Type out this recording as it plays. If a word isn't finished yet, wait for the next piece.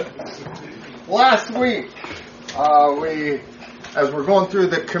Last week, as we're going through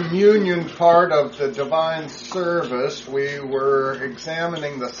the communion part of the divine service, we were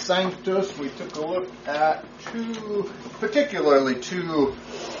examining the Sanctus. We took a look at particularly two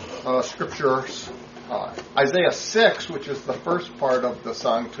scriptures. Isaiah 6, which is the first part of the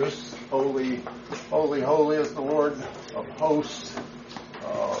Sanctus. Holy, holy, holy is the Lord of hosts,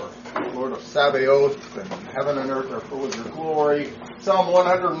 Lord of Sabaoth, and heaven and earth are full of your glory. Psalm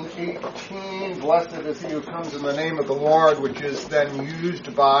 118, blessed is he who comes in the name of the Lord, which is then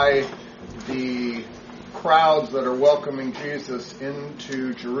used by the crowds that are welcoming Jesus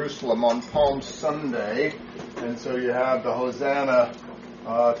into Jerusalem on Palm Sunday. And so you have the Hosanna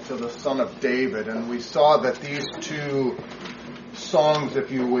to the Son of David. And we saw that these two songs, if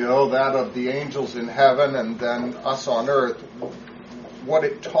you will, that of the angels in heaven and then us on earth, what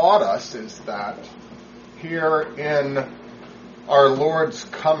it taught us is that here in our Lord's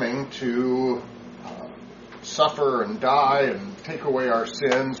coming to suffer and die and take away our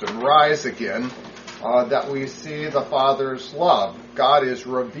sins and rise again, that we see the Father's love. God is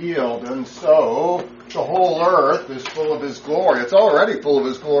revealed, and so the whole earth is full of His glory. It's already full of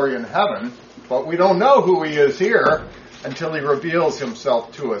His glory in heaven, but we don't know who He is here until He reveals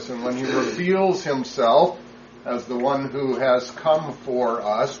Himself to us. And when He reveals Himself as the one who has come for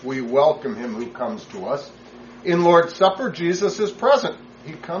us, we welcome Him who comes to us. In Lord's Supper, Jesus is present.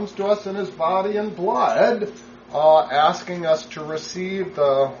 He comes to us in His body and blood, asking us to receive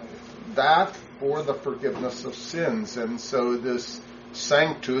that for the forgiveness of sins. And so this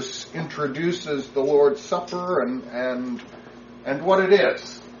Sanctus introduces the Lord's Supper and what it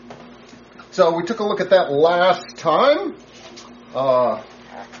is. So we took a look at that last time.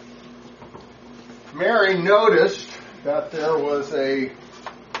 Mary noticed that there was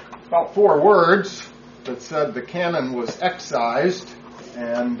about 4 words that said the Canon was excised,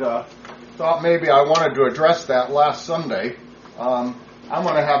 and thought maybe I wanted to address that last Sunday. I'm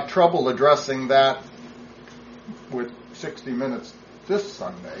going to have trouble addressing that with 60 minutes this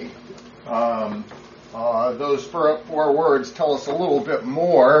Sunday. Those 4 words tell us a little bit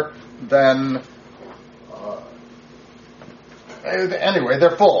more than... anyway,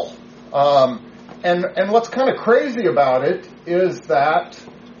 they're full. And what's kind of crazy about it is that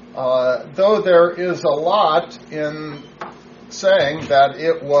though there is a lot in saying that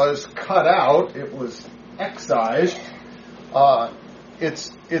it was cut out, it was excised,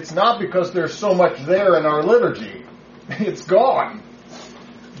 it's not because there's so much there in our liturgy. It's gone.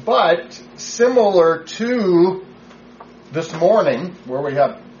 But similar to this morning, where we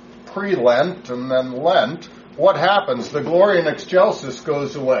have pre-Lent and then Lent, what happens? The Gloria in Excelsis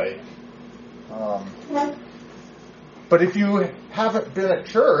goes away. But if you haven't been at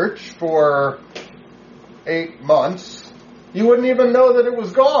church for 8 months, you wouldn't even know that it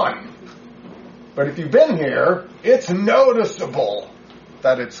was gone. But if you've been here, it's noticeable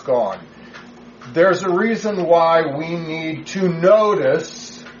that it's gone. There's a reason why we need to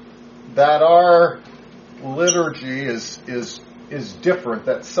notice that our liturgy is different,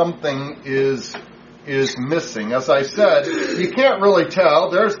 that something is missing. As I said, you can't really tell.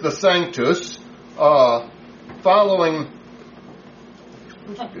 There's the Sanctus. Following,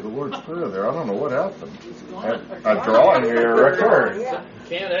 supposed to be the Lord's Prayer there. I don't know what happened. A drawing here occurred. You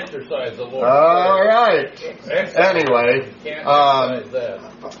can't exercise the Lord's All Prayer. right. Anyway,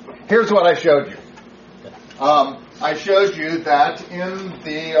 here's what I showed you. I showed you that in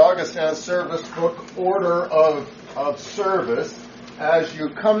the Augustine Service Book order of service, as you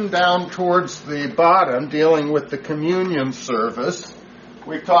come down towards the bottom, dealing with the communion service,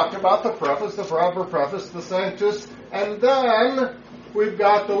 we've talked about the preface, the proper preface, the Sanctus, and then we've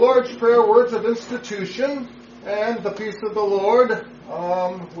got the Lord's Prayer, words of institution, and the peace of the Lord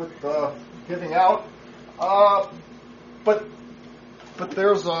with the giving out. But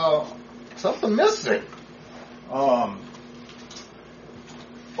there's something missing.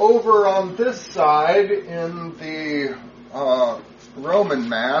 Over on this side in the Roman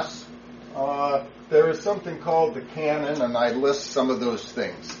Mass, there is something called the Canon, and I list some of those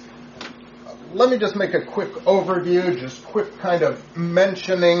things. Let me just make a quick overview, just quick kind of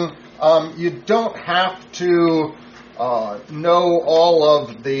mentioning. You don't have to know all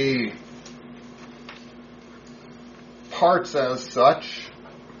of the parts as such.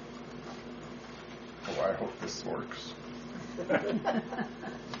 Oh, I hope this works.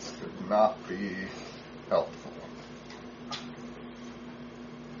 This could not be helpful.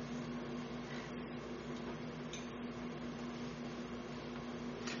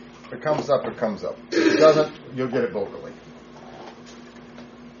 If it comes up, it comes up. If it doesn't, you'll get it vocally.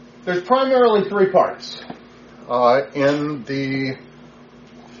 There's primarily 3 parts in the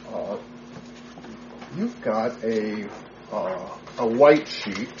you've got a white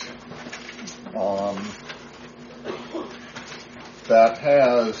sheet that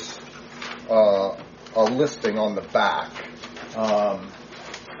has a listing on the back. I'm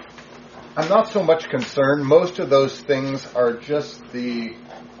not so much concerned. Most of those things are just the,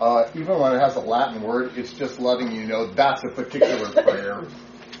 even when it has a Latin word, it's just letting you know that's a particular prayer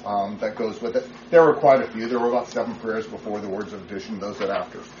that goes with it. There were quite a few. There were about 7 prayers before the words of addition, those that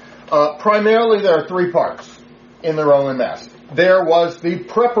after. Primarily, there are 3 parts in the Roman Mass. There was the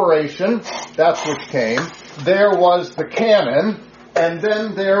preparation, that's which came. There was the canon, and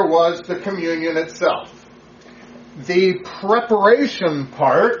then there was the communion itself. The preparation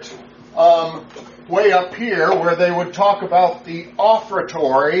part, way up here, where they would talk about the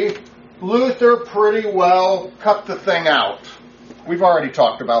offertory, Luther pretty well cut the thing out. We've already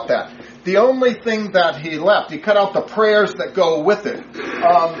talked about that. The only thing that he left, he cut out the prayers that go with it.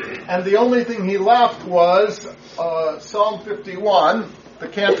 And the only thing he left was Psalm 51, the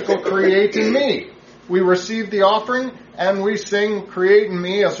canticle, Create in Me. We receive the offering and we sing Create in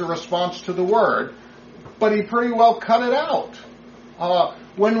Me as a response to the word. But he pretty well cut it out.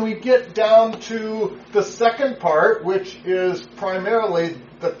 When we get down to the second part, which is primarily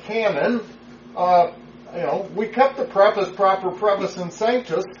the canon, we kept the preface, proper preface, and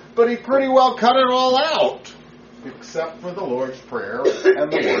sanctus, but he pretty well cut it all out, except for the Lord's Prayer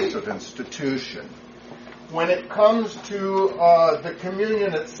and the words of institution. When it comes to the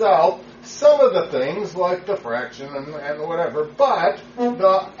communion itself, some of the things, like the fraction and whatever, but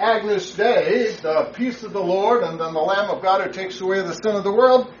the Agnus Dei, the peace of the Lord, and then the Lamb of God who takes away the sin of the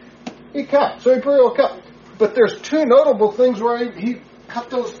world, he cut. So he pretty well cut. But there's 2 notable things where he cut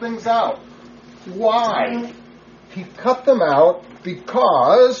those things out. Why? He cut them out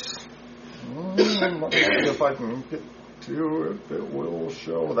because, let's see if I can get to it. It will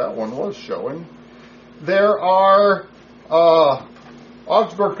show. That one was showing. There are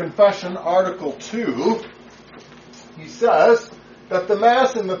Augsburg Confession, Article 2. He says that the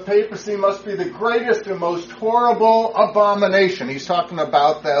Mass and the papacy must be the greatest and most horrible abomination. He's talking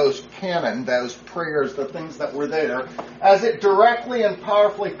about those canon, those prayers, the things that were there, as it directly and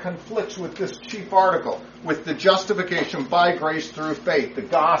powerfully conflicts with this chief article, with the justification by grace through faith, the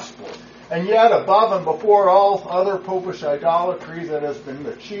gospel. And yet, above and before all other popish idolatry, that has been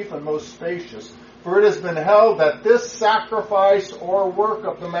the chief and most spacious. For it has been held that this sacrifice or work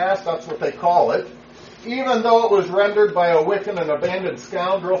of the Mass, that's what they call it, even though it was rendered by a wicked and abandoned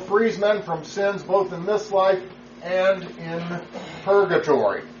scoundrel, frees men from sins both in this life and in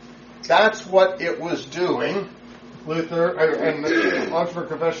purgatory. That's what it was doing. Luther, and the Augsburg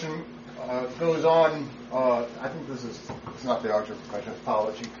Confession goes on, I think it's not the Augsburg Confession,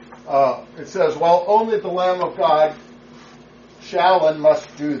 apology. It says, well, only the Lamb of God shall and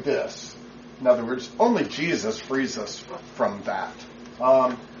must do this. In other words, only Jesus frees us from that.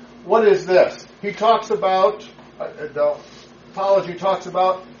 What is this? He talks about, the apology talks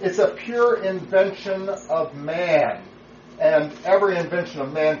about, it's a pure invention of man. And every invention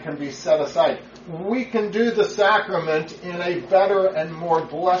of man can be set aside. We can do the sacrament in a better and more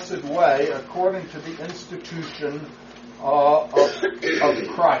blessed way according to the institution of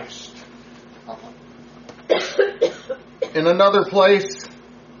Christ. In another place,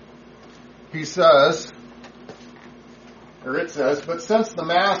 he says, or it says, but since the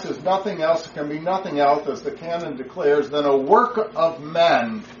Mass is nothing else, can be nothing else, as the canon declares, than a work of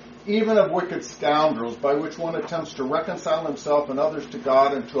men, even of wicked scoundrels, by which one attempts to reconcile himself and others to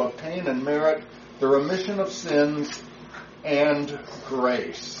God and to obtain and merit the remission of sins and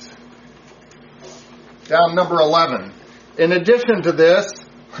grace. Down number 11. In addition to this,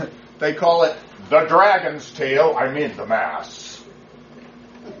 they call it the dragon's tail, the Mass,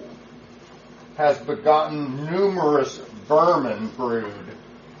 has begotten numerous vermin brood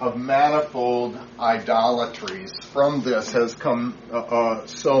of manifold idolatries. From this has come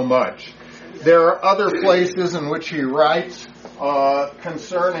so much. There are other places in which he writes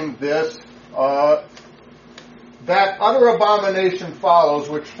concerning this, that utter abomination follows,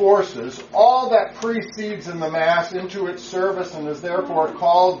 which forces all that precedes in the Mass into its service and is therefore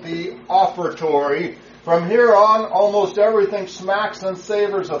called the offertory. From here on, almost everything smacks and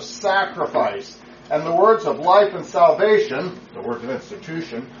savors of sacrifice. And the words of life and salvation, the words of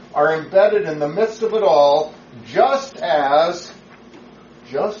institution, are embedded in the midst of it all, just as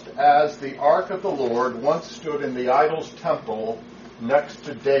the Ark of the Lord once stood in the idol's temple next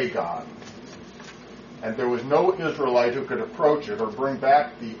to Dagon. And there was no Israelite who could approach it or bring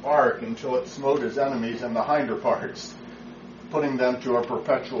back the Ark until it smote his enemies in the hinder parts, putting them to a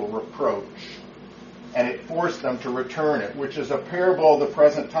perpetual reproach. and it forced them to return it, which is a parable of the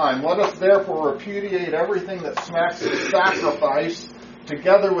present time. Let us therefore repudiate everything that smacks of sacrifice,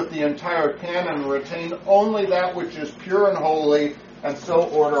 together with the entire canon, and retain only that which is pure and holy, and so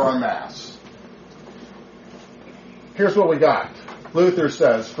order our Mass. Here's what we got. Luther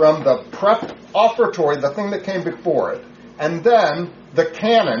says, from the offertory, the thing that came before it, and then the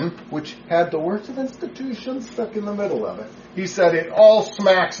canon, which had the words of institution stuck in the middle of it, he said it all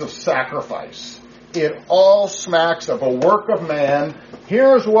smacks of sacrifice. It all smacks of a work of man.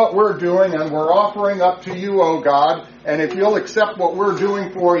 Here's what we're doing, and we're offering up to you, O God, and if you'll accept what we're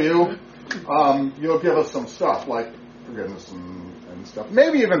doing for you, you'll give us some stuff, like forgiveness and stuff.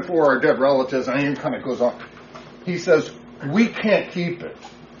 Maybe even for our dead relatives, and he kind of goes on. He says, we can't keep it.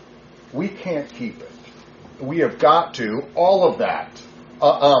 We can't keep it. We have got to, all of that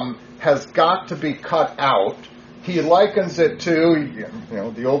has got to be cut out. He likens it to,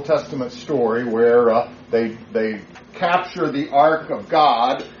 the Old Testament story where they capture the Ark of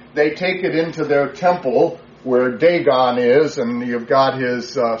God, they take it into their temple where Dagon is, and you've got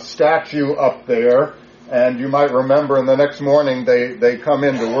his statue up there, and you might remember in the next morning they come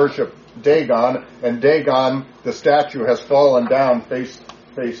in to worship Dagon, and Dagon, the statue, has fallen down face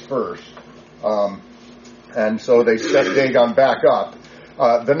first. And so they set Dagon back up.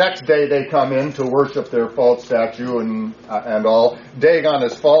 The next day they come in to worship their false statue and all. Dagon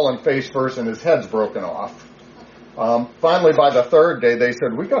has fallen face first and his head's broken off. Finally, by the third day, they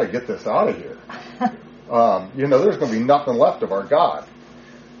said, we got to get this out of here. There's going to be nothing left of our God.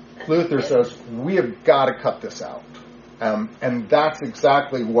 Luther says, we have got to cut this out. And that's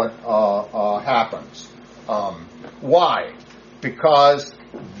exactly what happens. Why? Because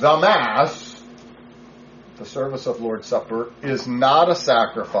the Mass, the service of Lord's Supper, is not a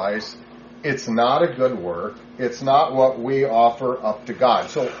sacrifice. It's not a good work. It's not what we offer up to God.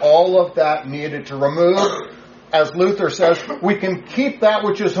 So all of that needed to remove. As Luther says, we can keep that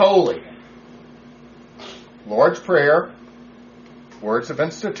which is holy. Lord's Prayer, words of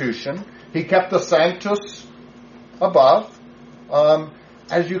institution. He kept the Sanctus above.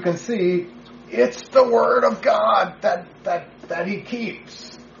 As you can see, it's the Word of God that he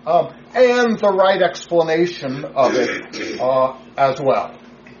keeps. And the right explanation of it as well.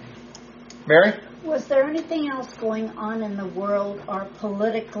 Mary? Was there anything else going on in the world or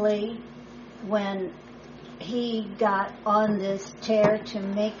politically when he got on this tear to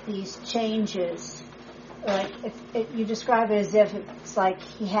make these changes? Like, if you describe it as if it's like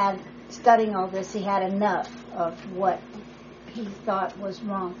he had, studying all this, he had enough of what he thought was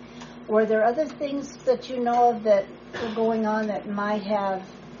wrong. Were there other things that you know of that were going on that might have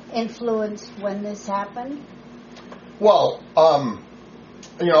influenced when this happened? Well, our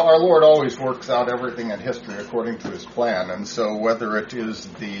Lord always works out everything in history according to his plan. And so whether it is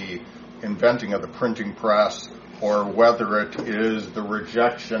the inventing of the printing press or whether it is the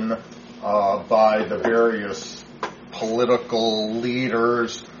rejection by the various political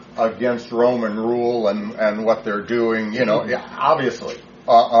leaders against Roman rule and what they're doing, obviously.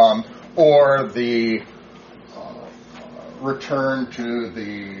 Or the return to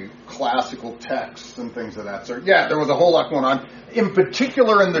the classical texts and things of that sort. Yeah, there was a whole lot going on. In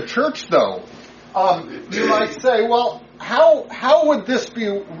particular in the church, though, you might say, well, how would this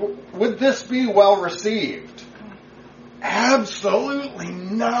be well received? Absolutely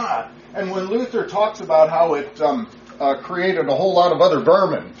not. And when Luther talks about how it created a whole lot of other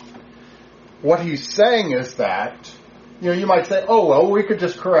vermin, what he's saying is that, you might say, oh, well, we could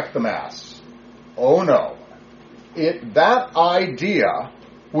just correct the Mass. Oh, no. That idea,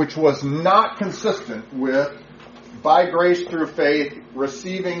 which was not consistent with, by grace through faith,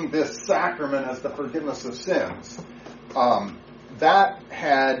 receiving this sacrament as the forgiveness of sins, that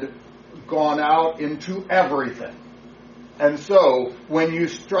had gone out into everything. And so, when you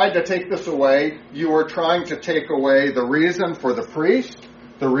tried to take this away, you were trying to take away the reason for the priest,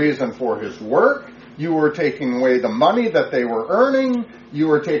 the reason for his work. You were taking away the money that they were earning. You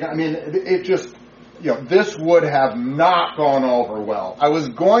were taking, it just, this would have not gone over well. I was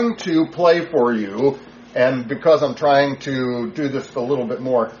going to play for you, and because I'm trying to do this a little bit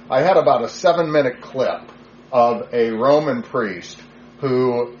more, I had about a 7-minute clip of a Roman priest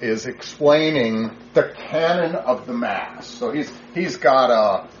who is explaining the canon of the Mass. So he's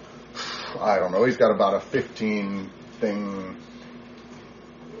got he's got about a 15-thing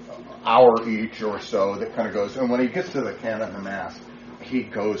hour each or so that kind of goes, and when he gets to the canon of the Mass, he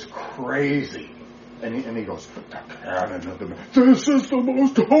goes crazy. And he goes, the canon of the Mass. This is the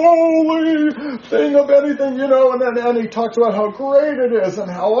most holy thing of anything, and he talks about how great it is and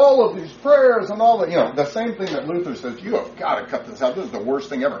how all of these prayers and all that, the same thing that Luther says, you have got to cut this out. This is the worst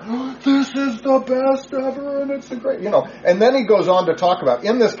thing ever. This is the best ever, and it's the great, And then he goes on to talk about,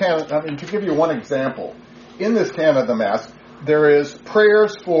 in this canon, to give you one example, in this canon of the Mass, there is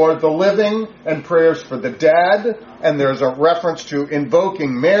prayers for the living and prayers for the dead, and there's a reference to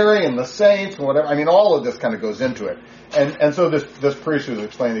invoking Mary and the saints and whatever. I mean, all of this kind of goes into it. And so this priest who's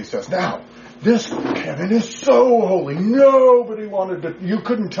explaining, he says, now, this canon is so holy. Nobody wanted to, you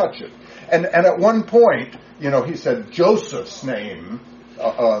couldn't touch it. And at one point, he said Joseph's name,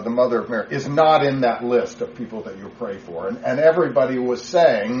 the mother of Mary, is not in that list of people that you pray for. And everybody was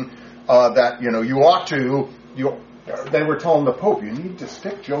saying that, you ought to, they were telling the Pope, you need to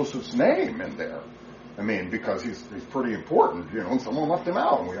stick Joseph's name in there. I mean, because he's pretty important, and someone left him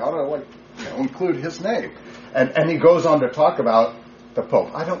out, and we ought to, include his name. And he goes on to talk about the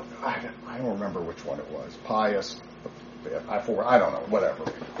Pope. I don't remember which one it was. Pius, I don't know, whatever.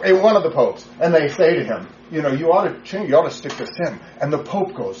 One of the popes. And they say to him, you ought to change, you ought to stick this in. And the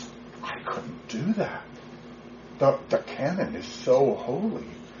Pope goes, I couldn't do that. The canon is so holy.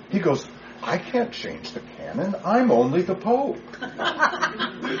 He goes, I can't change the canon. I'm only the Pope.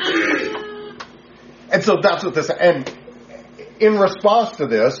 And so that's what this, and in response to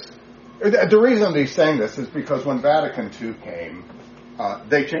this, the reason he's saying this is because when Vatican II came,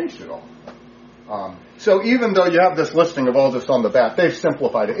 they changed it all. So even though you have this listing of all this on the back, they've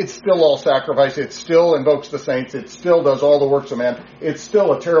simplified it. It's still all sacrifice. It still invokes the saints. It still does all the works of man. It's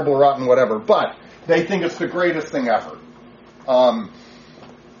still a terrible, rotten whatever. But they think it's the greatest thing ever. I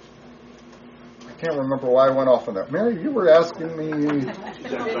can't remember why I went off on that. Mary, you were asking me...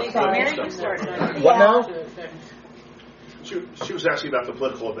 What now? She was asking about the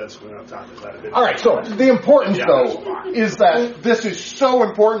political events going on time. All right, so the importance, though, is that this is so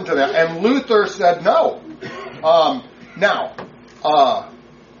important to them. And Luther said no.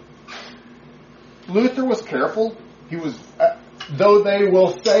 Luther was careful. He was, though they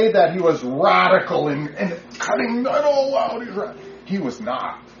will say that he was radical in cutting that all out, he was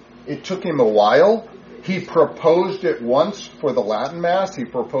not. It took him a while. He proposed it once for the Latin Mass. He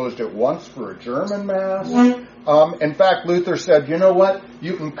proposed it once for a German Mass. In fact, Luther said, you know what?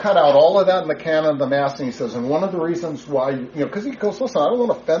 You can cut out all of that in the canon of the Mass. And he says, and one of the reasons why, because he goes, listen, I don't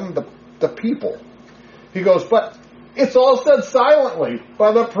want to offend the people. He goes, but it's all said silently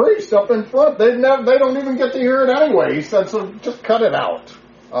by the priest up in front. They don't even get to hear it anyway. He said, so just cut it out.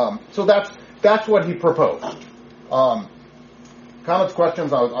 So that's what he proposed. Comments,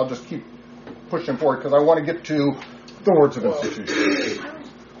 questions? I'll just keep pushing forward because I want to get to the words of institution.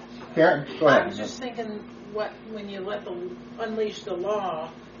 Karen, go ahead. I was just thinking, when you unleash the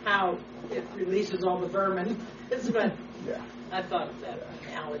law, how it releases all the vermin. But yeah. I thought of that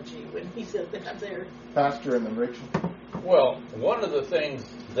analogy when he said that there. Pastor and then Rachel. Well, one of the things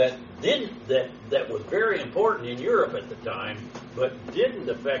that was very important in Europe at the time, but didn't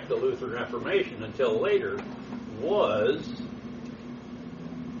affect the Lutheran Reformation until later, was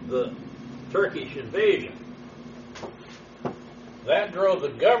the Turkish invasion. That drove the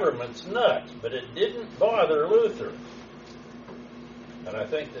governments nuts, but it didn't bother Luther. And I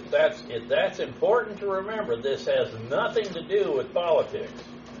think that's important to remember. This has nothing to do with politics.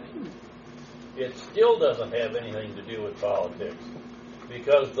 It still doesn't have anything to do with politics.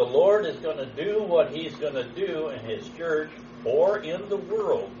 Because the Lord is going to do what He's going to do in His church or in the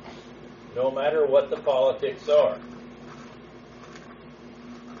world, no matter what the politics are.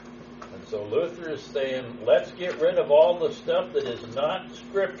 And so Luther is saying, let's get rid of all the stuff that is not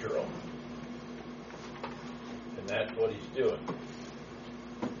scriptural. And that's what he's doing.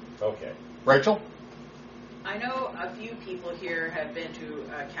 Okay. Rachel? I know a few people here have been to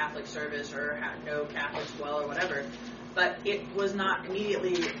a Catholic service or know Catholics well or whatever, but it was not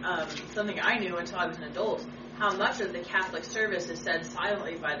immediately something I knew until I was an adult, how much of the Catholic service is said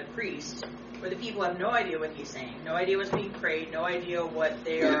silently by the priest, where the people have no idea what he's saying, no idea what's being prayed, no idea what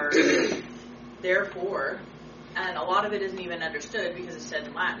they are there for, and a lot of it isn't even understood because it's said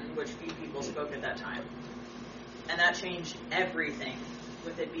in Latin, which few people spoke at that time. And that changed everything,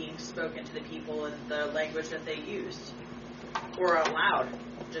 with it being spoken to the people in the language that they used, or aloud,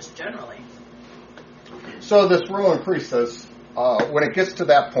 just generally. So this Roman priest says, when it gets to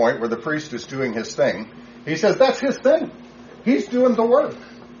that point where the priest is doing his thing, he says that's his thing. He's doing the work.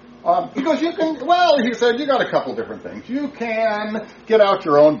 He goes, he said, you got a couple different things. You can get out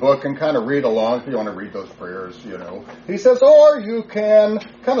your own book and kind of read along if you want to read those prayers, He says, or you can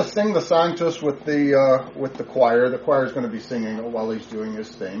kind of sing the Sanctus with the choir. The choir is going to be singing it while he's doing his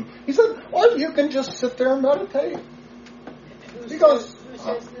thing. He said, or you can just sit there and meditate. He goes, Who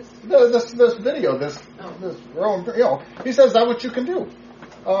says this? this video, this Rome, he says that's what you can do.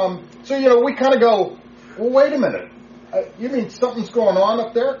 So, we kind of go, well, wait a minute. You mean something's going on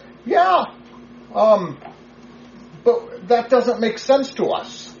up there? Yeah. But that doesn't make sense to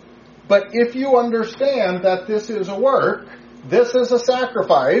us. But if you understand that this is a work, this is a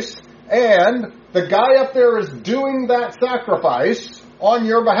sacrifice, and the guy up there is doing that sacrifice on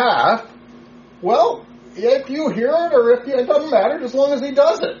your behalf, well, if you hear it or if it doesn't matter, as long as he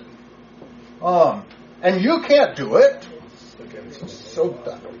does it. And you can't do it, so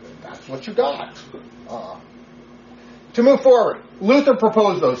that's what you got. To move forward, Luther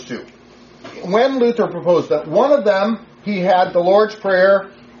proposed those two. When Luther proposed that, one of them, he had the Lord's Prayer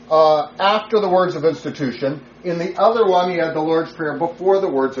after the words of institution. In the other one, he had the Lord's Prayer before the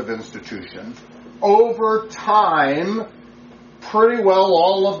words of institution. Over time, pretty well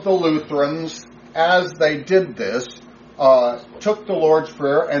all of the Lutherans, as they did this, took the Lord's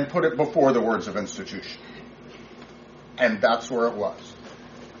Prayer and put it before the words of institution. And that's where it was.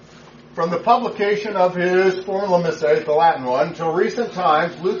 From the publication of his Formula Missae, the Latin one, till recent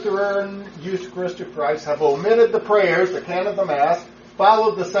times, Lutheran Eucharistic rites have omitted the prayers, the canon of the Mass,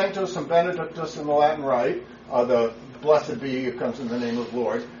 followed the Sanctus and Benedictus in the Latin rite, the Blessed be who comes in the name of the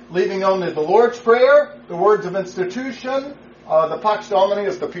Lord, leaving only the Lord's Prayer, the words of institution, the Pax Domini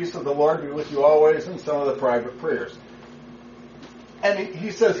is the peace of the Lord be with you always, and some of the private prayers. And he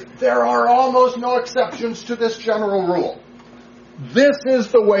says, there are almost no exceptions to this general rule. This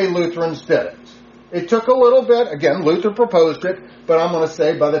is the way Lutherans did it. It took a little bit. Again, Luther proposed it, but I'm going to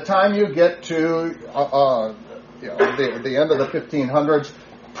say by the time you get to the end of the 1500s,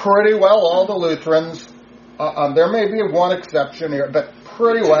 pretty well all the Lutherans, there may be one exception here, but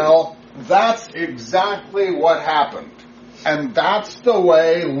pretty well that's exactly what happened. And that's the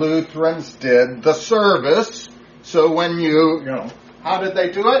way Lutherans did the service. So when how did they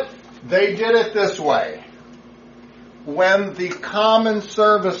do it? They did it this way. When the Common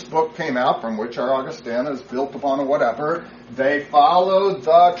Service book came out, from which our Augustana is built upon or whatever, they followed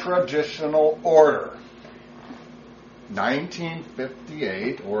the traditional order.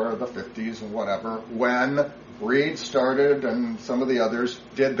 1958, or the 50s or whatever, when Reed started and some of the others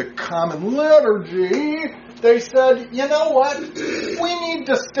did the Common Liturgy, they said, you know what? We need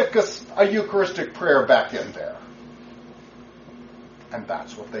to stick a Eucharistic prayer back in there. And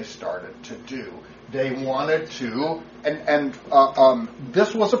that's what they started to do. They wanted to, and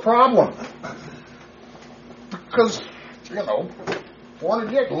this was a problem. Because,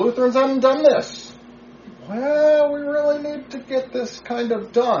 400 years, the Lutherans hadn't done this. Well, we really need to get this kind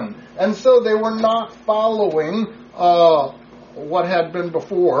of done. And so they were not following what had been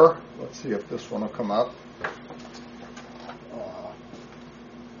before. Let's see if this one will come up.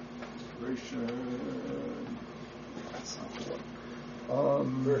 That's not the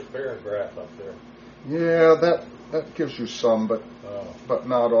one. First paragraph up there. Yeah, that gives you some, but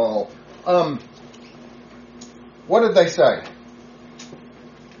not all. What did they say?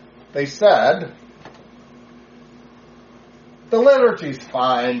 They said, the liturgy's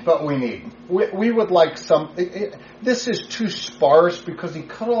fine, but we would like something. This is too sparse because he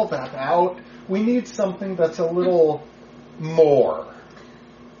cut all that out. We need something that's a little more,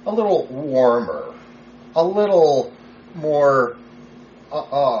 a little warmer, a little more,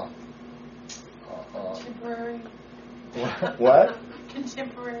 Contemporary. What?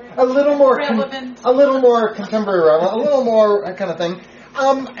 Contemporary. A little more relevant. A little more contemporary, a little more kind of thing.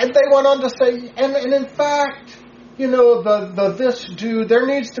 And they went on to say, and in fact, there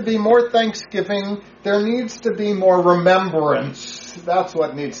needs to be more thanksgiving. There needs to be more remembrance. That's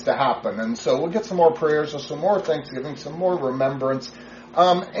what needs to happen. And so we'll get some more prayers, some more thanksgiving, some more remembrance.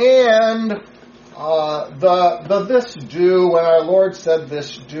 And the this do, when our Lord said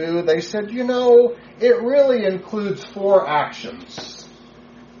this do, they said, it really includes 4 actions.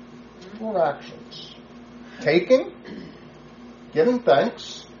 4 actions. Taking, giving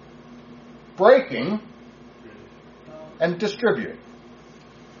thanks, breaking, and distributing.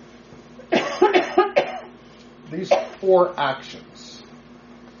 These 4 actions.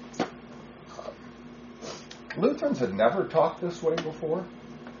 Lutherans had never taught this way before.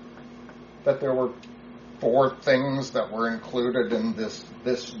 That there were 4 things that were included in this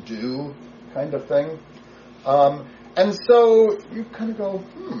do kind of thing. And so you kind of go,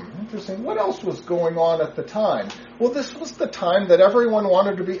 interesting. What else was going on at the time? Well, this was the time that everyone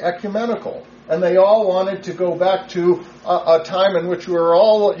wanted to be ecumenical. And they all wanted to go back to a time in which we were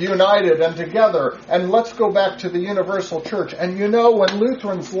all united and together. And let's go back to the universal church. And you know, when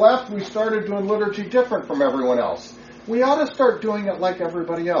Lutherans left, we started doing liturgy different from everyone else. We ought to start doing it like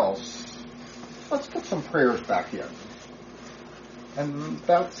everybody else. Let's put some prayers back in. And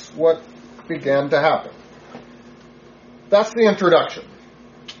that's what began to happen. That's the introduction.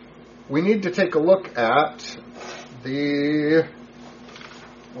 We need to take a look at the...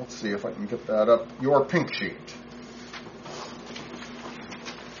 Let's see if I can get that up. Your pink sheet.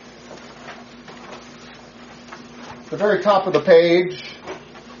 The very top of the page,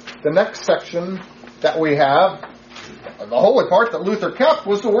 the next section that we have, the holy part that Luther kept,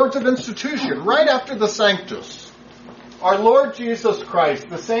 was the words of institution, right after the Sanctus. Our Lord Jesus Christ,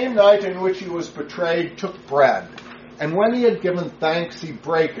 the same night in which he was betrayed, took bread. And when he had given thanks, he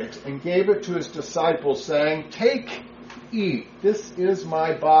brake it and gave it to his disciples, saying, "Take, eat, this is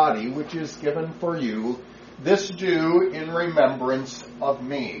my body, which is given for you. This do in remembrance of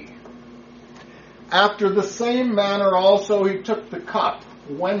me." After the same manner also he took the cup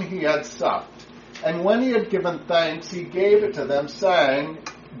when he had supped. And when he had given thanks, he gave it to them, saying,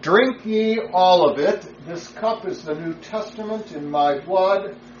 "Drink ye all of it. This cup is the New Testament in my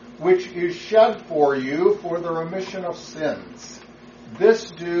blood, which is shed for you for the remission of sins. This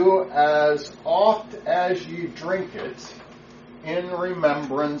do as oft as ye drink it in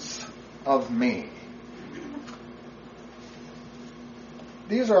remembrance of me."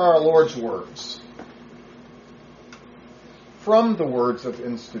 These are our Lord's words. From the words of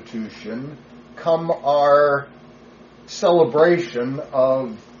institution come our celebration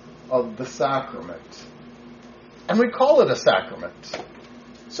of the sacrament. And we call it a sacrament.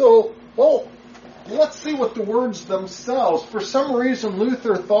 So, let's see what the words themselves, for some reason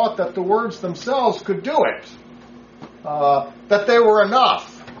Luther thought that the words themselves could do it. That they were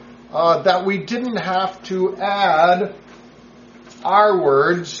enough. That we didn't have to add our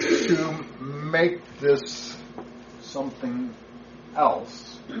words to make this something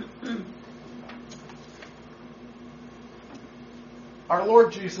else. Our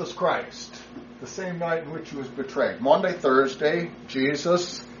Lord Jesus Christ, the same night in which he was betrayed. Maundy Thursday,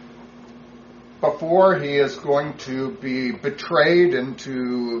 Jesus, before he is going to be betrayed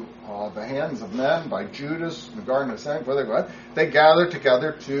into the hands of men by Judas in the Garden of Sanctification, they gather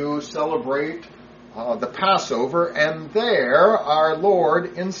together to celebrate the Passover, and there our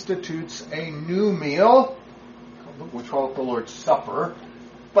Lord institutes a new meal, which we call the Lord's Supper.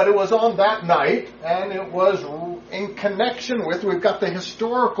 But it was on that night, and it was in connection with, we've got the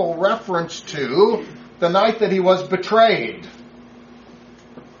historical reference to the night that he was betrayed.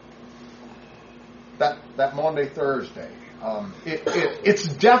 That Maundy Thursday. It's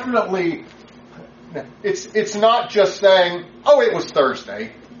definitely, it's not just saying, oh, it was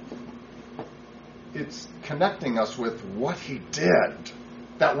Thursday. It's connecting us with what he did,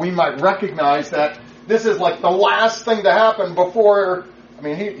 that we might recognize that this is like the last thing to happen before. I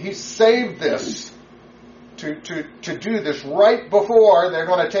mean, he saved this to do this right before they're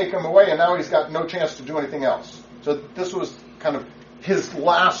going to take him away, and now he's got no chance to do anything else. So this was kind of his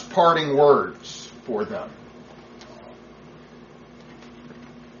last parting words for them.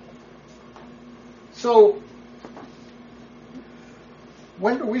 So,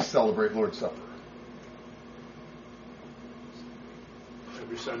 when do we celebrate Lord's Supper?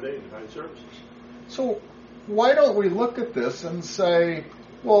 Every Sunday in divine services. So, why don't we look at this and say,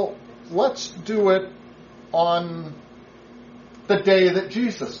 well, let's do it on the day that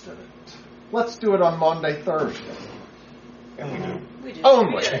Jesus did it. Let's do it on Maundy Thursday. We do.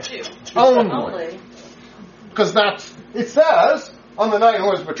 Only. We do too. Only. Because it says, on the night he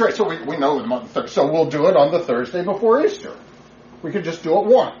was betrayed. So we know the month Thursday. So we'll do it on the Thursday before Easter. We could just do it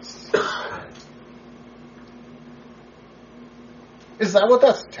once. Is that what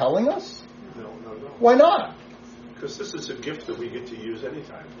that's telling us? No. Why not? Because this is a gift that we get to use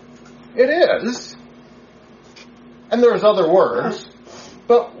anytime. It is. And there's other words.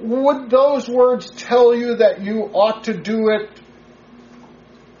 But would those words tell you that you ought to do it?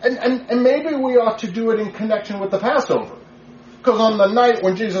 And maybe we ought to do it in connection with the Passover. Because on the night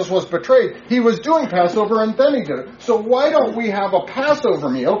when Jesus was betrayed, he was doing Passover and then he did it. So why don't we have a Passover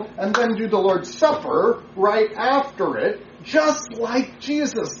meal and then do the Lord's Supper right after it, just like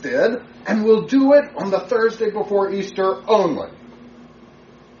Jesus did, and we'll do it on the Thursday before Easter only?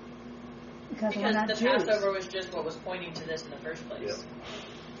 Because we're Because not the Jews. Passover was just what was pointing to this in the first place.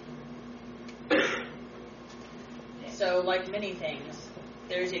 So, like many things,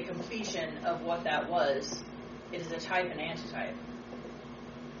 there's a completion of what that was It is a type and antitype.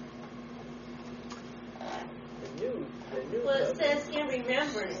 Well, it says in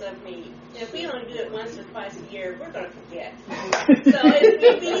remembrance of me. If we only do it once or twice a year, we're going to forget. So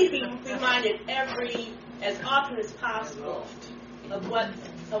we need to be reminded as often as possible of what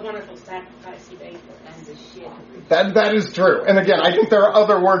a wonderful sacrifice he made for us. That is true. And again, I think there are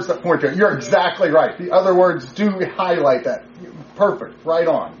other words that point to it. You're exactly right. The other words do highlight that. Perfect. Right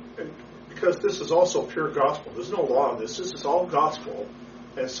on. Because this is also pure gospel. There's no law in this. This is all gospel.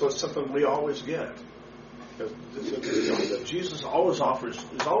 And so it's something we always get. Jesus is always offering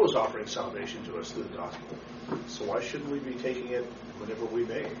salvation to us through the gospel. So why shouldn't we be taking it whenever we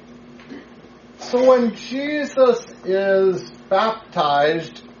may? So when Jesus is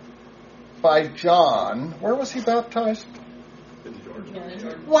baptized by John, where was he baptized? In the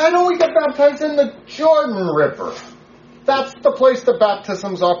Jordan. Why don't we get baptized in the Jordan River? That's the place that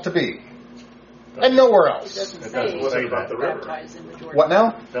baptisms ought to be. And nowhere else. It doesn't say about the river. What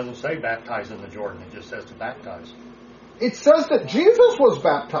now? It doesn't say baptized in the Jordan. It just says to baptize. It says that Jesus was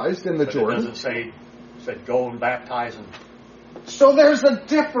baptized in the Jordan. It doesn't say go and baptize. So there's a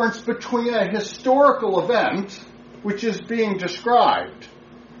difference between a historical event, which is being described.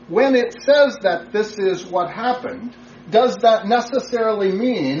 When it says that this is what happened, does that necessarily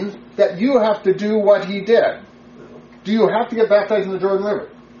mean that you have to do what he did? Do you have to get baptized in the Jordan River?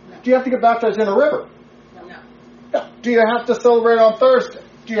 Do you have to get baptized in a river? No. Do you have to celebrate on Thursday?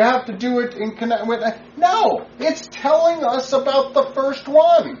 Do you have to do it in connection with... No. It's telling us about the first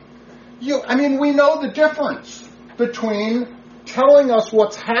one. We know the difference between telling us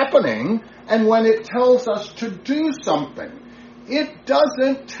what's happening and when it tells us to do something. It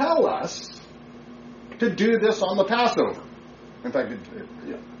doesn't tell us to do this on the Passover. In fact,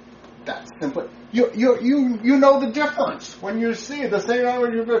 that's simply... You know the difference. When you see the same night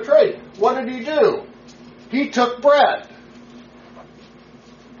when you're betrayed, what did he do? He took bread.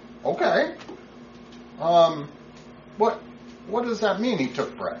 Okay. What does that mean, he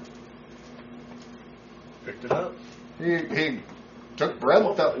took bread? Picked it up. He took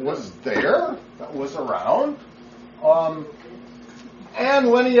bread that was there, that was around. And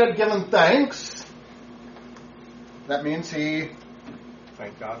when he had given thanks, that means he...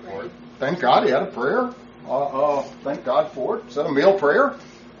 Thank God for it. Thank God he had a prayer. Thank God for it. Said a meal prayer.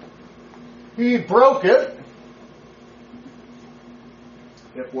 He broke it.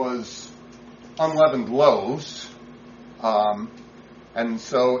 It was unleavened loaves. And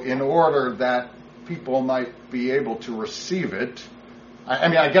so in order that people might be able to receive it,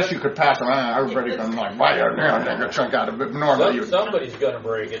 I guess you could pass them around. Everybody can take a chunk out of it. Normally, somebody's going to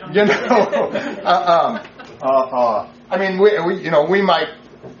break it. We might.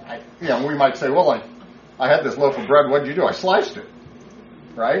 We might say, well, I had this loaf of bread. What did you do? I sliced it,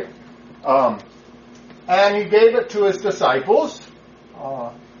 right? And he gave it to his disciples,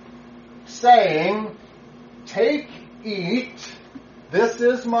 saying, "Take, eat. This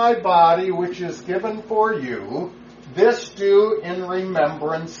is my body, which is given for you. This do in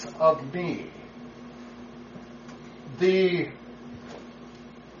remembrance of me." There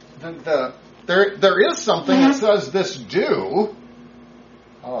is something that says this do.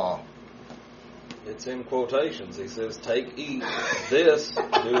 It's in quotations. He says, "Take, eat, this,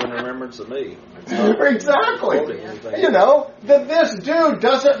 do in remembrance of me." Exactly. That this do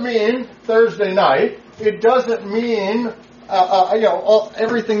doesn't mean Thursday night. It doesn't mean,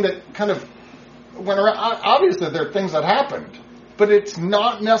 everything that kind of went around. Obviously, there are things that happened, but it's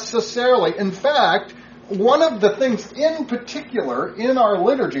not necessarily. In fact, one of the things in particular in our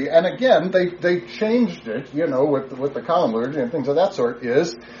liturgy, and again, they changed it, with the Canon liturgy and things of that sort,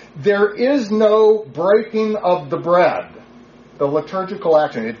 is there is no breaking of the bread, the liturgical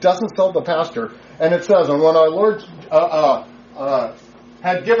action. It doesn't tell the pastor, and it says, and when our Lord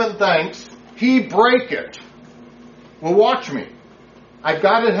had given thanks, he brake it. Well, watch me. I've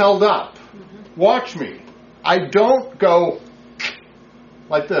got it held up. Watch me. I don't go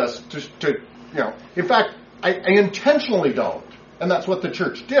like this in fact, I intentionally don't. And that's what the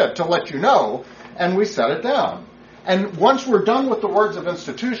church did, to let you know, and we set it down. And once we're done with the words of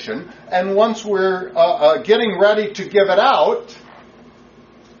institution, and once we're getting ready to give it out,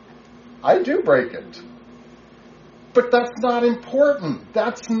 I do break it. But that's not important.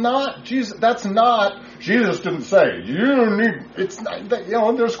 That's not Jesus. Jesus didn't say,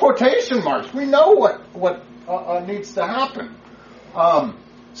 there's quotation marks. We know what needs to happen.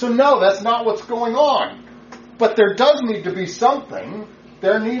 So no, that's not what's going on. But there does need to be something.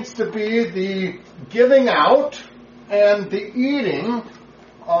 There needs to be the giving out and the eating,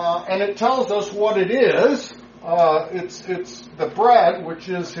 and it tells us what it is. It's the bread, which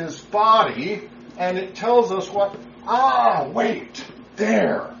is his body, And it tells us what? Wait,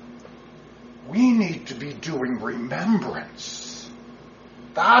 there. We need to be doing remembrance.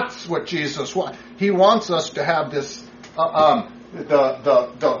 That's what Jesus wants. He wants us to have this.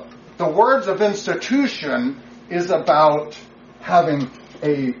 The words of institution is about having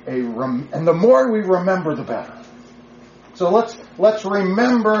and the more we remember, the better. So let's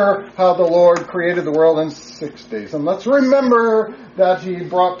remember how the Lord created the world in 6 days, and let's remember that He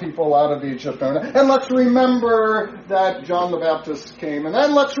brought people out of Egypt, and let's remember that John the Baptist came, and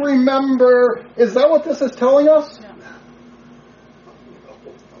then let's remember. Is that what this is telling us?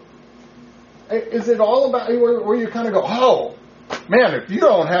 No. Is it all about where you kind of go, oh man, if you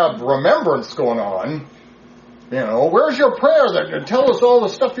don't have remembrance going on, where's your prayer that can tell us all the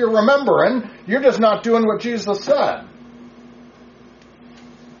stuff you're remembering? You're just not doing what Jesus said.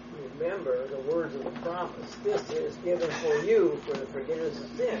 Remember the words of the promise. This is given for you for the forgiveness of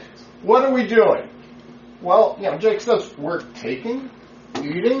sins. What are we doing? Well, Jake says we're taking,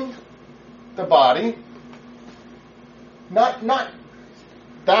 eating the body. Not.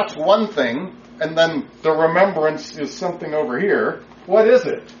 That's one thing, and then the remembrance is something over here. What is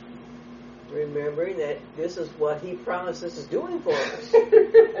it? Remembering that this is what He promised this is doing for us.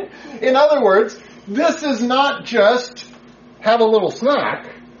 In other words, this is not just have a little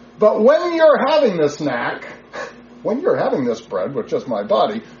snack, but when you're having this snack, when you're having this bread, which is my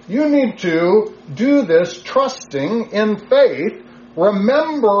body, you need to do this trusting in faith,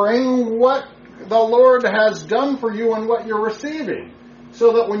 remembering what the Lord has done for you and what you're receiving.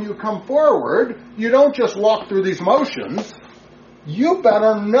 So that when you come forward, you don't just walk through these motions. You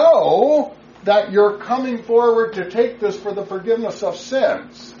better know that you're coming forward to take this for the forgiveness of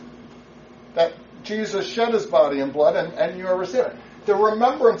sins. That Jesus shed His body and blood and you are receiving. The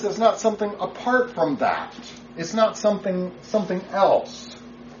remembrance is not something apart from that. It's not something else.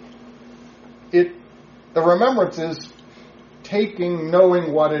 The remembrance is taking,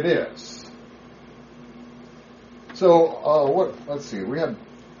 knowing what it is. So, let's see, we had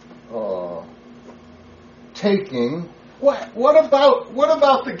taking. What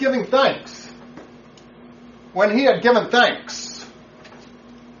about the giving thanks? When He had given thanks,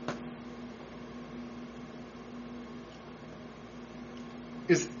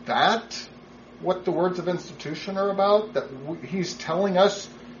 is that what the words of institution are about? That He's telling us,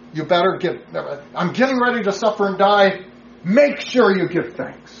 you better I'm getting ready to suffer and die. Make sure you give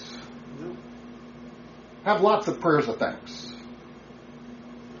thanks. Have lots of prayers of thanks.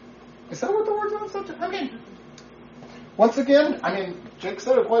 Is that what the words of institution? Once again, Jake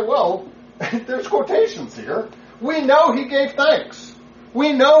said it quite well. There's quotations here. We know He gave thanks.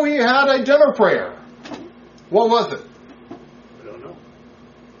 We know He had a dinner prayer. What was it? I don't know.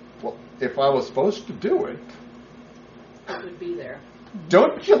 Well, if I was supposed to do it, It would be there.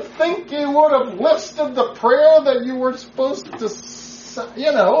 don't you think you would have listed the prayer that you were supposed to,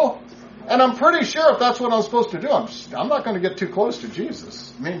 And I'm pretty sure if that's what I'm supposed to do, I'm not going to get too close to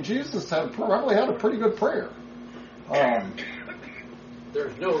Jesus. Jesus probably had a pretty good prayer.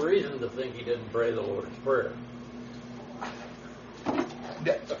 There's no reason to think He didn't pray the Lord's Prayer.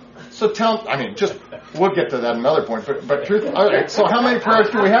 So we'll get to that another point. But truth, all right. So how many prayers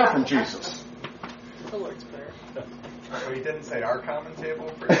do we have from Jesus? The Lord's Prayer. So He didn't say our common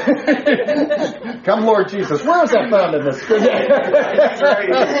table? Come, Lord Jesus. Where is that found in this?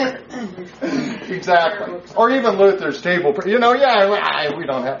 Exactly. Or even Luther's table. We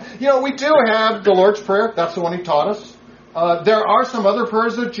don't have. We do have the Lord's Prayer. That's the one He taught us. There are some other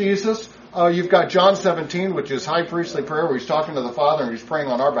prayers of Jesus. You've got John 17, which is high priestly prayer, where He's talking to the Father and He's praying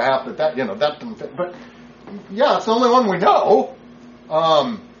on our behalf. That didn't fit. But yeah, it's the only one we know.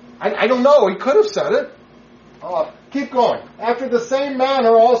 I don't know. He could have said it. Keep going. After the same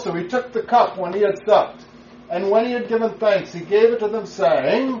manner also He took the cup when He had supped, and when He had given thanks, He gave it to them,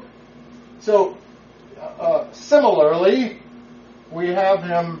 saying. So similarly, we have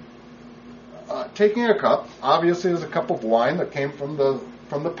Him taking a cup. Obviously, there's a cup of wine that came from the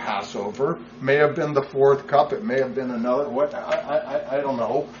Passover. May have been the fourth cup. It may have been another. What I don't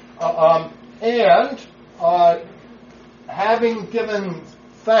know. And having given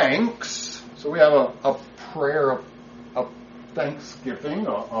thanks, so we have a prayer of thanksgiving,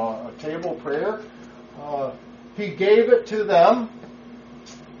 a table prayer. He gave it to them,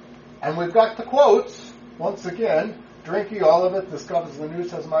 and we've got the quotes once again. Drink ye all of it. This cup is the New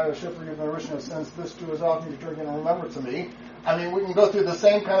Testament of the ship forgiven the remission of sins. This too is often you drink in remembrance of me. We can go through the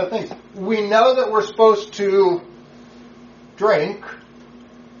same kind of things. We know that we're supposed to drink.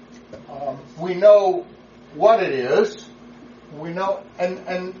 We know what it is. We know,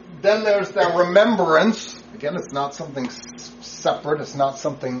 and then there's that remembrance. Again, it's not something separate. It's not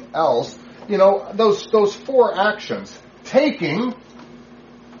something else. those four actions. Taking,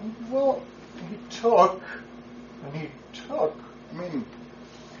 well, he took, and he took. I mean,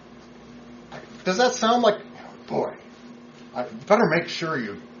 does that sound like, boy, I better make sure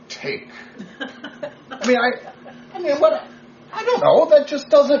you take. What? I don't know. That just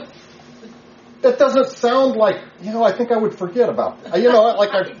doesn't. That doesn't sound like. I think I would forget about that.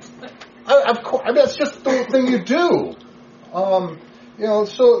 That's just the thing you do.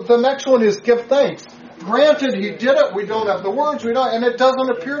 So the next one is give thanks. Granted, he did it. We don't have the words. We don't, and it doesn't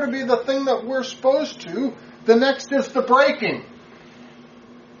appear to be the thing that we're supposed to. The next is the breaking.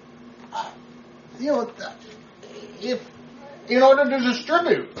 If in order to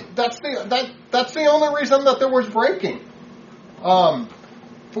distribute, that's the only reason that there was breaking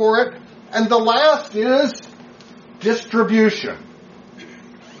for it. And the last is distribution.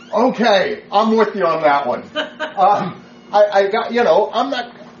 Okay, I'm with you on that one. I got, I'm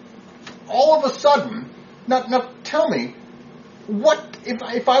not, all of a sudden, now tell me, what,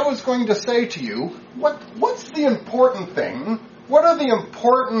 if I was going to say to you, what's the important thing? What are the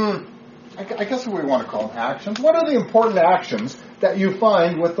important, I guess we want to call them actions, what are the important actions that you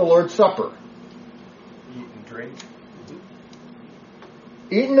find with the Lord's Supper? Eat and drink.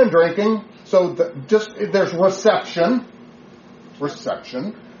 Eating and drinking, so there's reception,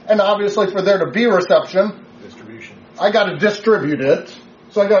 and obviously for there to be reception, distribution. I got to distribute it.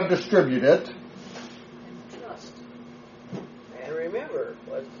 So I got to distribute it. Trust. And remember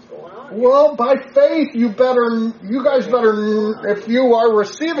what's going on. Well, by faith, you guys better, if you are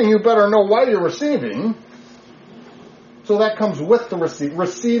receiving, you better know why you're receiving. So that comes with the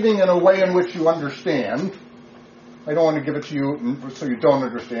receiving in a way in which you understand. I don't want to give it to you so you don't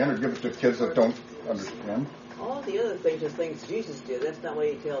understand, or give it to kids that don't understand. All the other things are things Jesus did. That's not what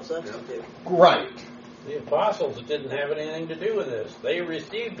he tells us to do. Right. The apostles didn't have anything to do with this. They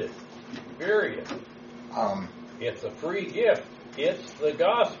received it. Period. It's a free gift. It's the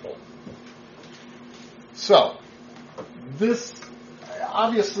gospel. So, this,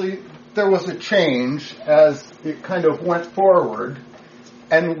 obviously, there was a change as it kind of went forward.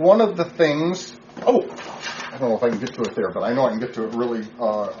 And one of the things, I don't know if I can get to it there, but I know I can get to it really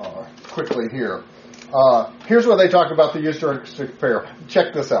quickly here. Here's where they talk about the Eucharistic prayer.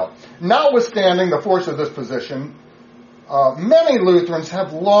 Check this out. Notwithstanding the force of this position, many Lutherans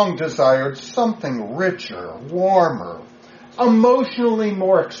have long desired something richer, warmer, emotionally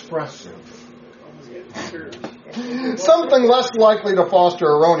more expressive. Something less likely to foster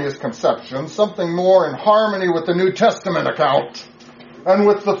erroneous conceptions, something more in harmony with the New Testament account and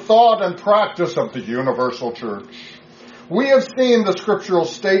with the thought and practice of the universal church. We have seen the scriptural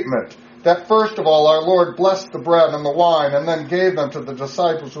statement that first of all our Lord blessed the bread and the wine and then gave them to the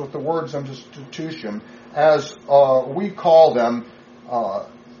disciples with the words of institution, as we call them.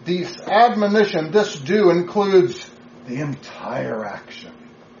 These admonition, this do includes the entire action.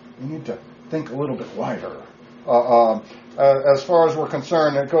 You need to think a little bit wider. As far as we're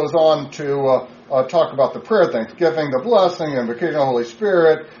concerned, it goes on to talk about the prayer, thanksgiving, the blessing, invocation of the Holy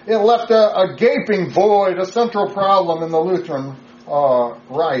Spirit. It left a gaping void, a central problem in the Lutheran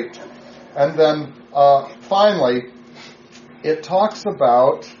rite. And then finally, it talks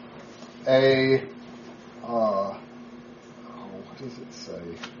about what does it say?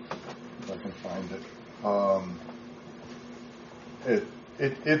 If I can find it.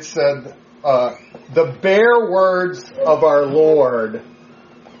 It said, the bare words of our Lord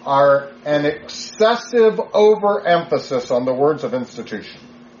are an excessive overemphasis on the words of institution.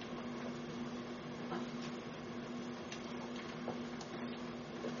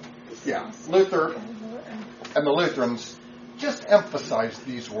 Yeah, Luther and the Lutherans just emphasized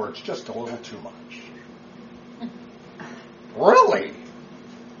these words just a little too much. Really?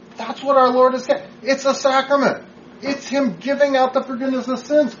 That's what our Lord is saying. It's a sacrament. It's Him giving out the forgiveness of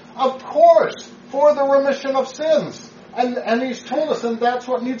sins. Of course, for the remission of sins. And He's told us, and that's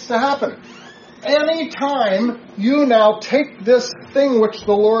what needs to happen. Anytime you now take this thing which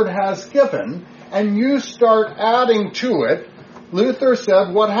the Lord has given, and you start adding to it, Luther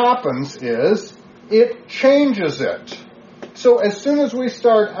said what happens is it changes it. So as soon as we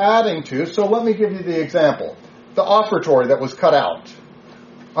start adding to, so let me give you the example. The offertory that was cut out.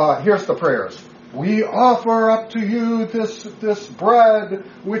 Here's the prayers. We offer up to you this bread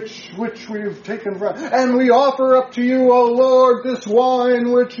which we've taken from, and we offer up to you, O Lord, this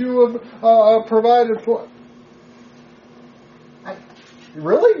wine which you have provided for.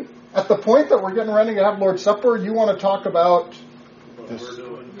 Really? At the point that we're getting ready to have Lord's Supper, you want to talk about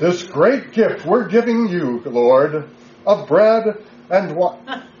this great gift we're giving you, Lord, of bread and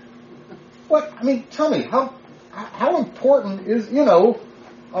wine? What? I mean, tell me, how important is,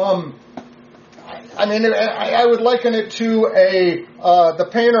 I mean, I would liken it to the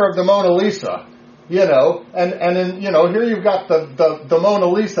painter of the Mona Lisa, you know, and in, you know, here you've got the Mona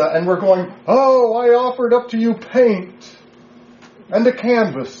Lisa, and we're going, oh, I offered up to you paint and a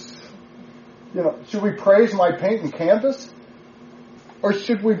canvas. You know, should we praise my paint and canvas? Or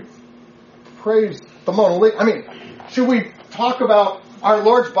should we praise the Mona Lisa? I mean, should we talk about our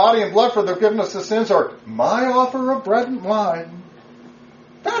Lord's body and blood for the forgiveness of sins, or my offer of bread and wine?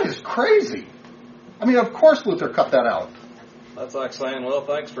 That is crazy. I mean, of course Luther cut that out. That's like saying, well,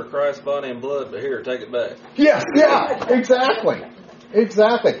 thanks for Christ's body and blood, but here, take it back. Yes, yeah, exactly.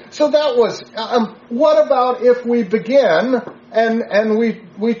 Exactly. So that was, what about if we begin and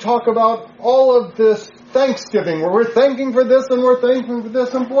we talk about all of this Thanksgiving, where we're thanking for this and we're thanking for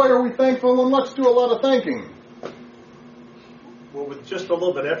this, and boy, are we thankful, and let's do a lot of thanking. Well, with just a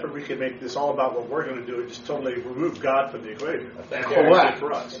little bit of effort, we can make this all about what we're going to do and just totally remove God from the equation. Correct.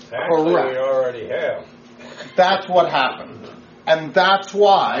 For us. Actually, Correct. we already have. That's what happened. And that's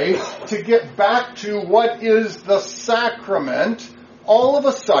why, to get back to what is the sacrament, all of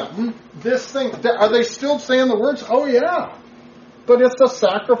a sudden, this thing, are they still saying the words? Oh, yeah. But it's a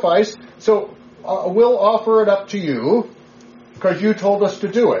sacrifice, so we'll offer it up to you because you told us to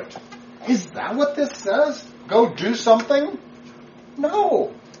do it. Is that what this says? Go do something?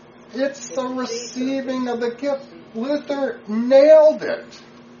 No. It's the receiving of the gift. Luther nailed it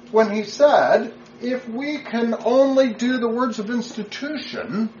when he said, if we can only do the words of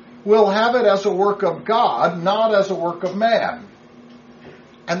institution, we'll have it as a work of God, not as a work of man.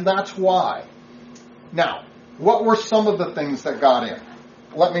 And that's why. Now, what were some of the things that got in?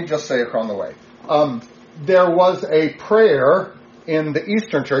 Let me just say it on the way. There was a prayer in the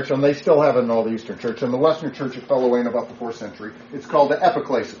Eastern Church, and they still have it in all the Eastern Church. In the Western Church, it fell away in about the 4th century. It's called the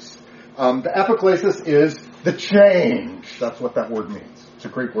epiclesis. The epiclesis is the change. That's what that word means. It's a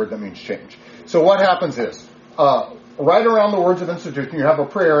Greek word that means change. So what happens is, right around the words of institution, you have a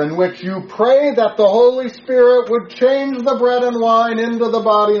prayer in which you pray that the Holy Spirit would change the bread and wine into the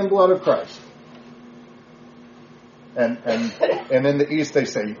body and blood of Christ. And in the East they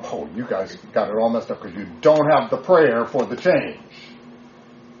say, oh, you guys got it all messed up because you don't have the prayer for the change.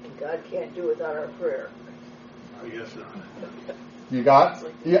 God can't do without our prayer. I guess not. You got?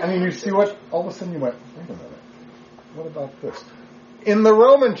 Yeah, I mean, you see what? All of a sudden you went, wait a minute. What about this? In the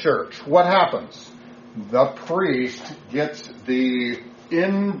Roman Church, what happens? The priest gets the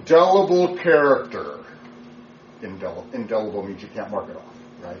indelible character. Indelible means you can't mark it off,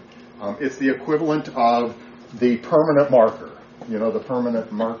 right? It's the equivalent of the permanent marker. You know, the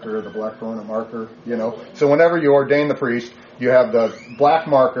permanent marker, the black permanent marker, you know. So whenever you ordain the priest, you have the black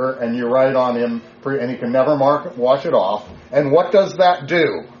marker and you write on him, and he can never wash it off. And what does that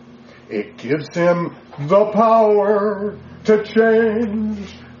do? It gives him the power to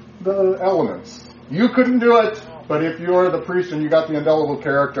change the elements. You couldn't do it, but if you're the priest and you got the indelible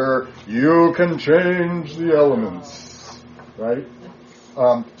character, you can change the elements, right?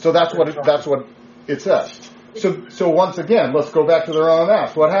 So that's what it says. So once again, let's go back to the Roman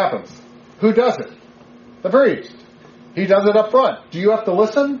Mass. What happens? Who does it? The priest. He does it up front. Do you have to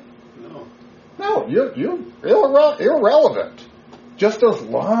listen? No, you irrelevant. Just as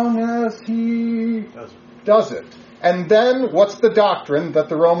long as he does it. And then, what's the doctrine that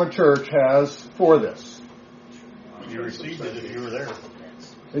the Roman Church has for this? You received it if you were there.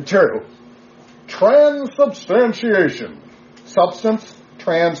 True. Transubstantiation. Substance,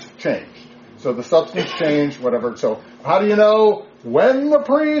 trans, changed. So the substance changed, whatever. So how do you know? When the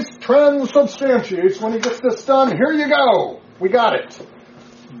priest transubstantiates, when he gets this done, here you go. We got it.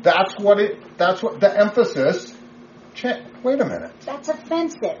 That's what the emphasis. Wait a minute. That's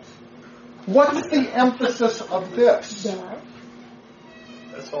offensive. What's the emphasis of this?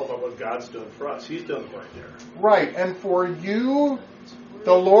 That's all about what God's doing for us. He's doing the work there. Right, and for you,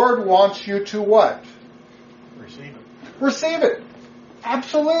 the Lord wants you to what? Receive it. Receive it.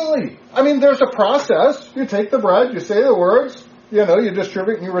 Absolutely. I mean, there's a process. You take the bread, you say the words, you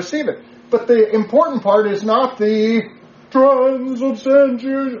distribute and you receive it. But the important part is not the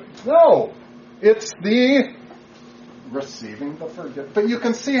transubstantiation. No. It's the receiving the forgiveness. But you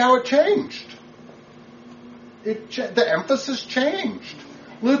can see how it changed. The emphasis changed.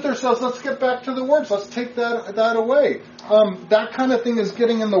 Luther says, let's get back to the words. Let's take that away. That kind of thing is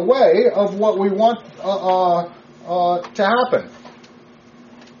getting in the way of what we want to happen.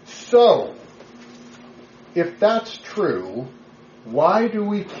 So, if that's true, why do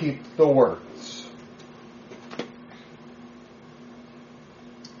we keep the words?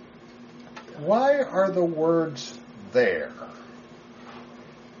 Why are the words there?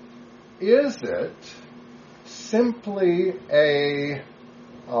 Is it simply a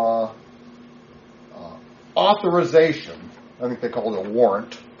authorization, I think they call it a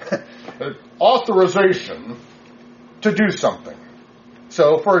warrant, authorization to do something.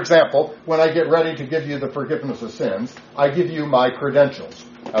 So, for example, when I get ready to give you the forgiveness of sins, I give you my credentials.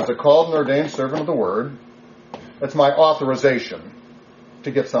 As a called and ordained servant of the Word, that's my authorization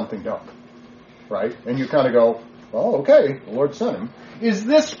to get something done. Right? And you kind of go, well, okay, the Lord sent him. Is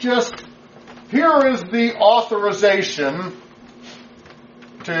this just, here is the authorization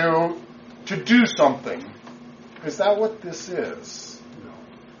to do something? Is that what this is?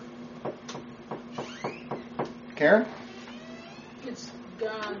 No. Karen? It's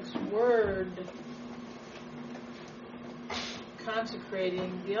God's word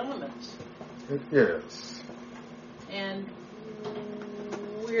consecrating the elements. It is. And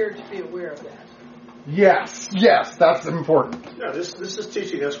we're to be aware of that. Yes, that's important. Yeah, this is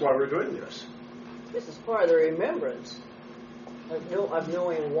teaching us why we're doing this. This is part of the remembrance of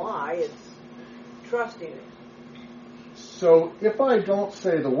knowing why. It's trusting it. So if I don't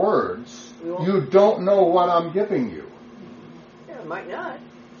say the words, you don't know what I'm giving you. Yeah, might not.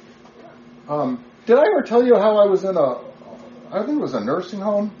 Did I ever tell you how I was in I think it was a nursing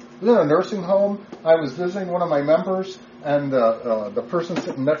home? I was in a nursing home. I was visiting one of my members, and the person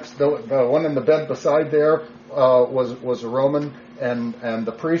sitting next, the one in the bed beside there, was a Roman, and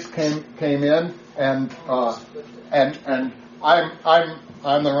the priest came in, and I'm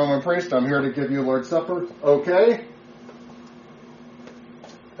the Roman priest. I'm here to give you Lord's Supper. Okay.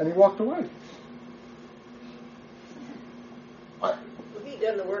 And he walked away. If he'd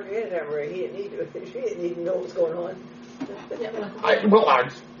done the work ahead of time, Ray, he didn't need to know what's going on. They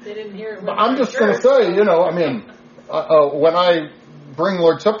didn't hear it. I'm just going to say, when I bring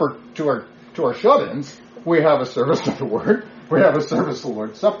Lord's Supper to our shut-ins, we have a service of the Word, we have a service of the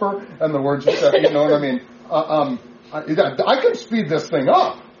Lord's Supper, and the words are said. You know what I mean? I can speed this thing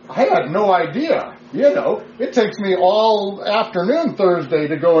up. I had no idea. It takes me all afternoon Thursday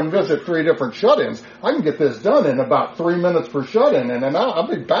to go and visit 3 different shut-ins. I can get this done in about 3 minutes per shut-in, and then I'll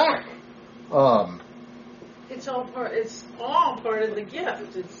be back. It's all part of the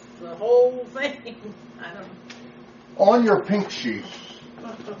gift. It's the whole thing. I don't know. On your pink sheet,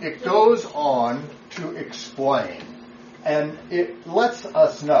 it goes on to explain, and it lets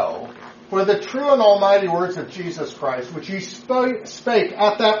us know, for the true and almighty words of Jesus Christ, which he spake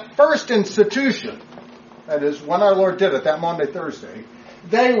at that first institution, that is, when our Lord did it, that Maundy, Thursday,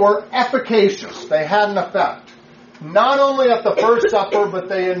 they were efficacious. They had an effect. Not only at the first supper, but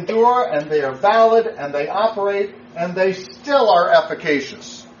they endure, and they are valid, and they operate, and they still are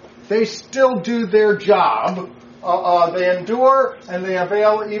efficacious. They still do their job. They endure, and they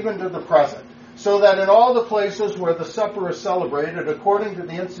avail even to the present. So that in all the places where the supper is celebrated, according to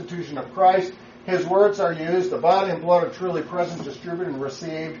the institution of Christ, his words are used, the body and blood are truly present, distributed, and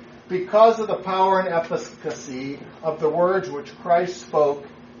received, because of the power and efficacy of the words which Christ spoke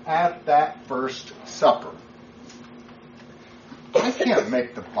at that first supper. I can't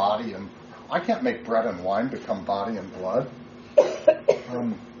make I can't make bread and wine become body and blood.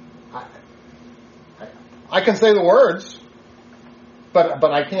 I can say the words, but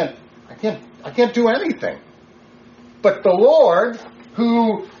I can't do anything. But the Lord,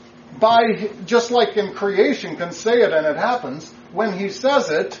 who just like in creation can say it and it happens, when he says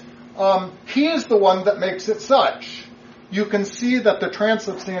it, he is the one that makes it such. You can see that the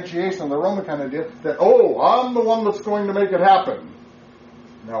transubstantiation, the Roman kind of deal, that, I'm the one that's going to make it happen.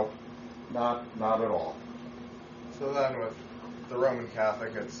 No, not at all. So then with the Roman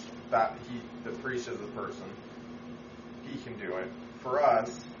Catholic, it's that the priest is the person. He can do it. For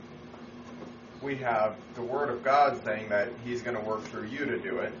us, we have the Word of God saying that he's going to work through you to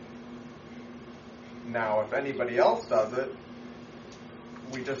do it. Now, if anybody else does it,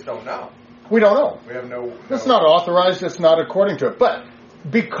 we just don't know. We don't know. We have no... It's not authorized. It's not according to it. But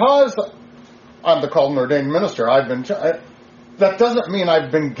because I'm the called and ordained minister, that doesn't mean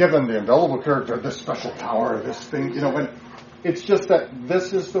I've been given the indelible character, this special power, this thing. It's just that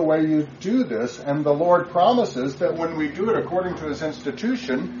this is the way you do this, and the Lord promises that when we do it according to his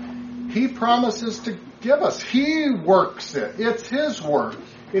institution, he promises to give us. He works it. It's his work.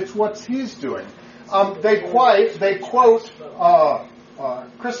 It's what he's doing. They quote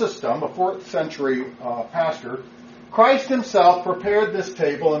Chrysostom, a 4th century pastor. Christ himself prepared this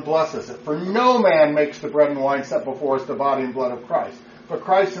table and blesses it. For no man makes the bread and wine set before us the body and blood of Christ, but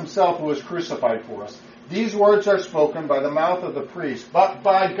Christ himself who was crucified for us. These words are spoken by the mouth of the priest, but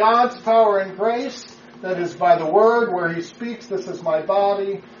by God's power and grace, that is by the word where he speaks, this is my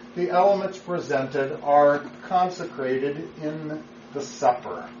body, the elements presented are consecrated in the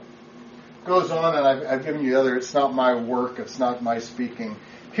supper. Goes on, and I've given you the other, it's not my work, it's not my speaking.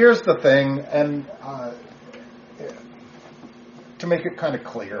 Here's the thing, and to make it kind of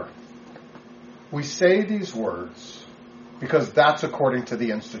clear, we say these words because that's according to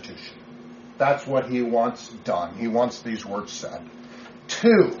the institution. That's what he wants done. He wants these words said.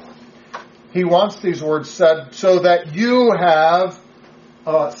 2, he wants these words said so that you have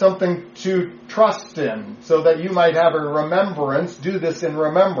something to trust in, so that you might have a remembrance. Do this in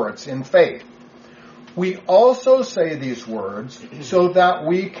remembrance, in faith. We also say these words so that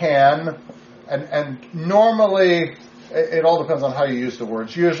we can, and normally, it all depends on how you use the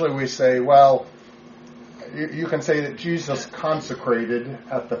words. Usually we say, well, you can say that Jesus consecrated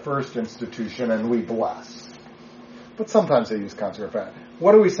at the first institution and we bless. But sometimes they use consecrate.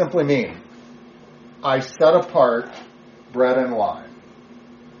 What do we simply mean? I set apart bread and wine.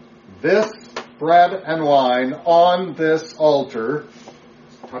 This bread and wine on this altar,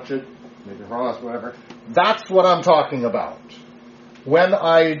 touch it, make it cross, whatever. That's what I'm talking about. When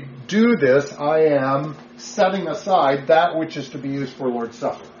I do this, I am setting aside that which is to be used for Lord's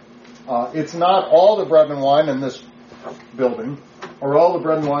Supper. It's not all the bread and wine in this building, or all the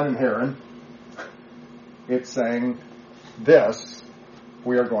bread and wine in Heron. It's saying, this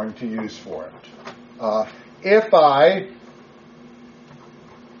we are going to use for it. If I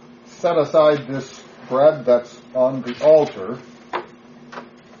set aside this bread that's on the altar,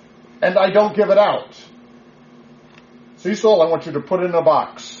 and I don't give it out, Cecil, I want you to put it in a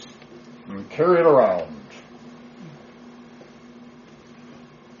box and carry it around.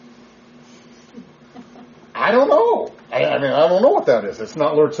 I don't know. I don't know what that is. It's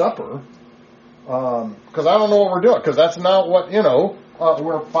not Lord's Supper. Because I don't know what we're doing. Because that's not what,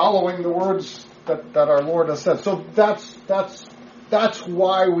 we're following the words that our Lord has said. So that's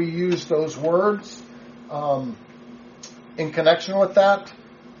why we use those words in connection with that.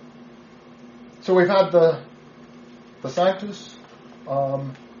 So we've had the Sanctus.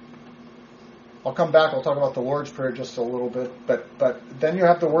 I'll come back. I'll talk about the Lord's Prayer just a little bit. But then you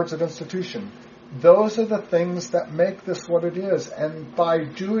have the words of institution. Those are the things that make this what it is. And by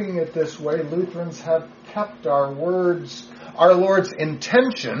doing it this way, Lutherans have kept our Lord's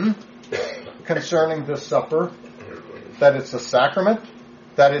intention concerning this supper, that it's a sacrament,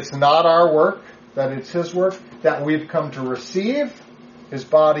 that it's not our work, that it's His work, that we've come to receive His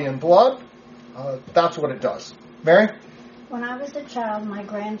body and blood. That's what it does. Mary? When I was a child, my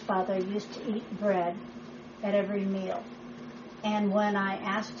grandfather used to eat bread at every meal. And when I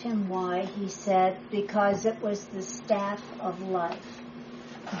asked him why, he said, because it was the staff of life.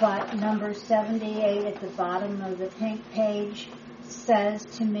 But number 78 at the bottom of the pink page says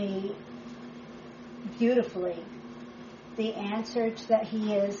to me beautifully the answer that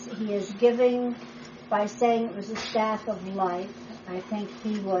he is giving by saying it was the staff of life. I think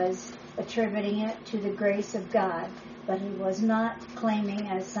he was attributing it to the grace of God. But he was not claiming,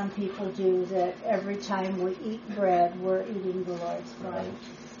 as some people do, that every time we eat bread, we're eating the Lord's body.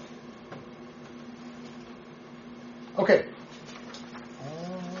 Okay.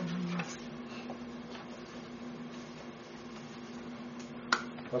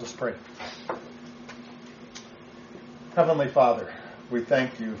 Let us pray. Heavenly Father, we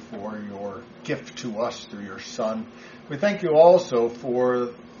thank you for your gift to us through your Son. We thank you also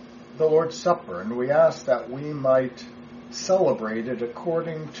for the Lord's Supper, and we ask that we might celebrate it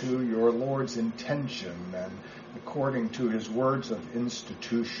according to your Lord's intention and according to his words of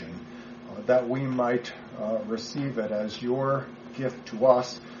institution, that we might receive it as your gift to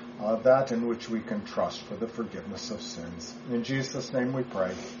us, that in which we can trust for the forgiveness of sins. In Jesus' name we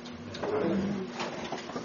pray. Amen.